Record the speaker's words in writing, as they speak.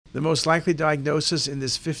The most likely diagnosis in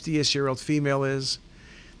this 50-ish-year-old female is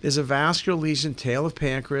there's a vascular lesion, tail of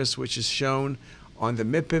pancreas, which is shown on the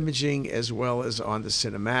MIP imaging as well as on the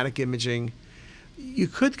cinematic imaging. You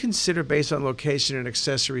could consider, based on location, an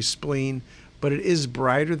accessory spleen, but it is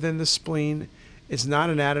brighter than the spleen. It's not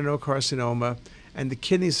an adenocarcinoma, and the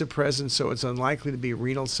kidneys are present, so it's unlikely to be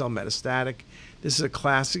renal cell metastatic. This is a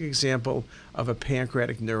classic example of a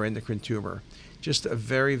pancreatic neuroendocrine tumor. Just a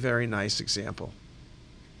very, very nice example.